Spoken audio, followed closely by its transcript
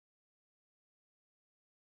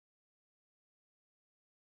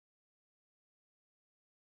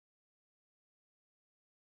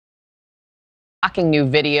shocking new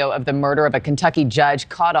video of the murder of a Kentucky judge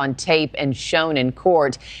caught on tape and shown in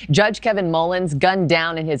court. Judge Kevin Mullins gunned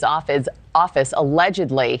down in his office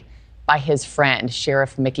allegedly by his friend,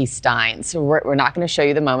 Sheriff Mickey Steins. So we're not going to show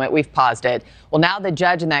you the moment. We've paused it. Well, now the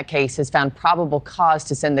judge in that case has found probable cause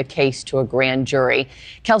to send the case to a grand jury.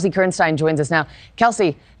 Kelsey Kernstein joins us now.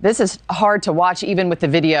 Kelsey, this is hard to watch even with the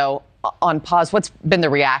video on pause. What's been the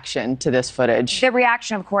reaction to this footage? The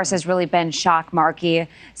reaction, of course, has really been shock, Marky.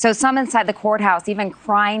 So some inside the courthouse even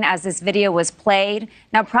crying as this video was played.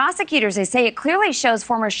 Now, prosecutors, they say it clearly shows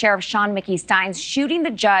former Sheriff Sean Mickey Steins shooting the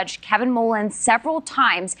judge, Kevin Mullins, several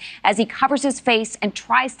times as he covers his face and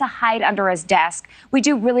tries to hide under his desk. We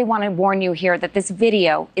do really want to warn you here that this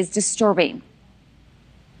video is disturbing.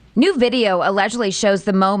 New video allegedly shows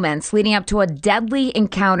the moments leading up to a deadly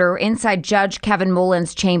encounter inside Judge Kevin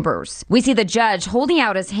Mullins' chambers. We see the judge holding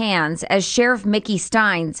out his hands as Sheriff Mickey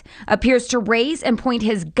Steins appears to raise and point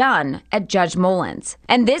his gun at Judge Mullins.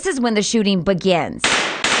 And this is when the shooting begins.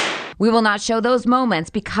 We will not show those moments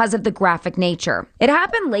because of the graphic nature. It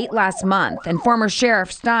happened late last month, and former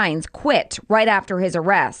Sheriff Steins quit right after his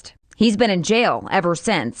arrest. He's been in jail ever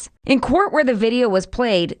since. In court where the video was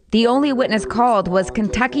played, the only witness called was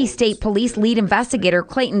Kentucky State Police lead investigator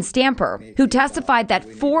Clayton Stamper, who testified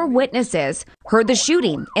that 4 witnesses heard the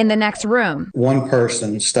shooting in the next room. One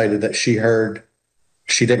person stated that she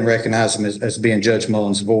didn't recognize him as being Judge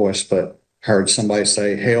Mullins' voice, but heard somebody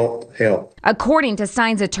say, "Help, help." According to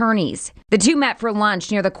Steins' attorneys, the two met for lunch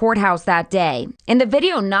near the courthouse that day. In the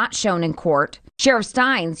video not shown in court, Sheriff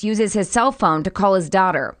Steins uses his cell phone to call his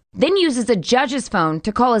daughter, then uses a judge's phone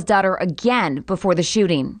to call his daughter again before the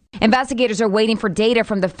shooting. Investigators are waiting for data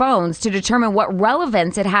from the phones to determine what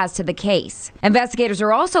relevance it has to the case. Investigators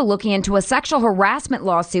are also looking into a sexual harassment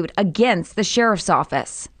lawsuit against the sheriff's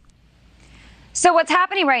office. So what's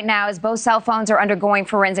happening right now is both cell phones are undergoing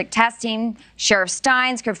forensic testing. Sheriff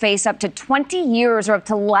Steins could face up to 20 years or up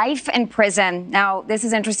to life in prison. Now, this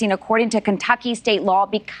is interesting. According to Kentucky state law,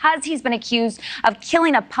 because he's been accused of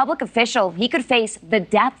killing a public official, he could face the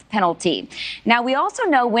death penalty. Now, we also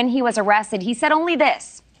know when he was arrested, he said only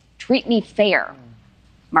this: "Treat me fair."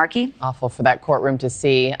 Marky? Awful for that courtroom to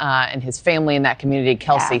see and his family in that community.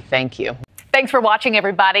 Kelsey, thank you. Thanks for watching,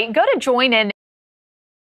 everybody. Go to Join In.